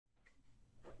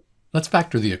Let's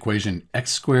factor the equation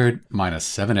x squared minus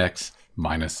 7x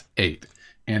minus 8.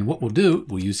 And what we'll do,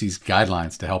 we'll use these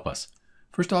guidelines to help us.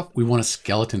 First off, we want a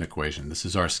skeleton equation. This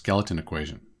is our skeleton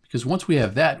equation. Because once we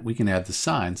have that, we can add the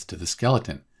signs to the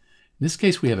skeleton. In this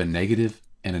case, we have a negative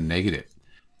and a negative.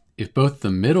 If both the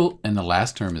middle and the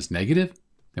last term is negative,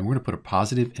 then we're going to put a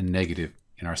positive and negative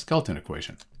in our skeleton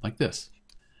equation, like this.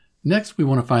 Next, we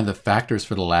want to find the factors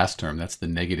for the last term. That's the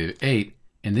negative 8,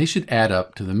 and they should add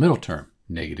up to the middle term,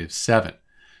 negative 7.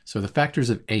 So the factors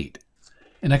of 8.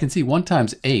 And I can see 1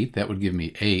 times 8, that would give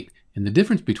me 8. And the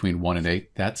difference between 1 and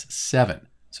 8, that's 7.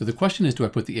 So the question is, do I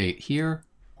put the 8 here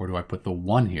or do I put the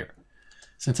 1 here?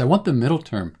 Since I want the middle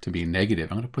term to be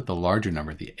negative, I'm going to put the larger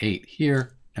number, the 8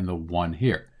 here and the 1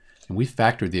 here. And we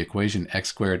factored the equation x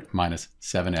squared minus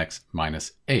 7x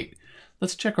minus 8.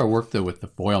 Let's check our work though with the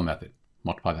FOIL method.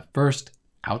 Multiply the first,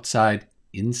 outside,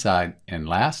 inside, and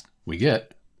last, we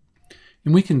get.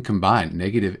 And we can combine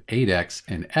negative 8x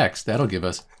and x. That'll give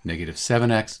us negative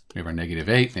 7x. We have our negative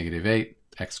 8,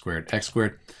 x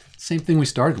squared. Same thing we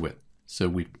started with. So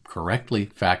we correctly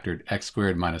factored x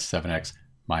squared minus 7x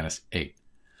minus 8.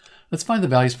 Let's find the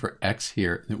values for x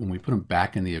here. That when we put them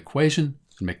back in the equation,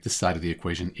 and make this side of the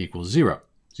equation equal 0.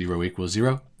 0 equals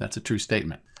 0. That's a true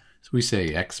statement. So we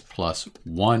say x plus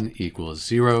 1 equals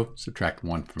 0. Subtract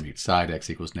 1 from each side. X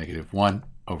equals negative 1.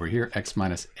 Over here, x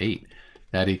minus 8.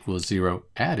 That equals 0.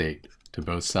 Add 8 to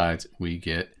both sides. We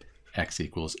get x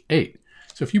equals 8.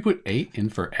 So if you put 8 in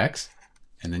for x,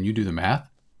 and then you do the math,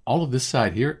 all of this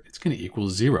side here, it's going to equal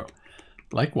 0.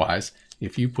 Likewise,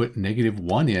 if you put negative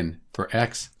 1 in for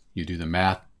x, you do the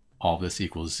math, all of this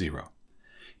equals 0.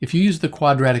 If you use the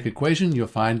quadratic equation, you'll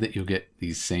find that you'll get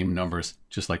these same numbers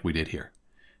just like we did here.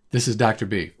 This is Dr.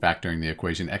 B, factoring the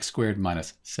equation x squared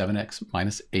minus 7x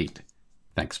minus 8.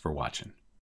 Thanks for watching.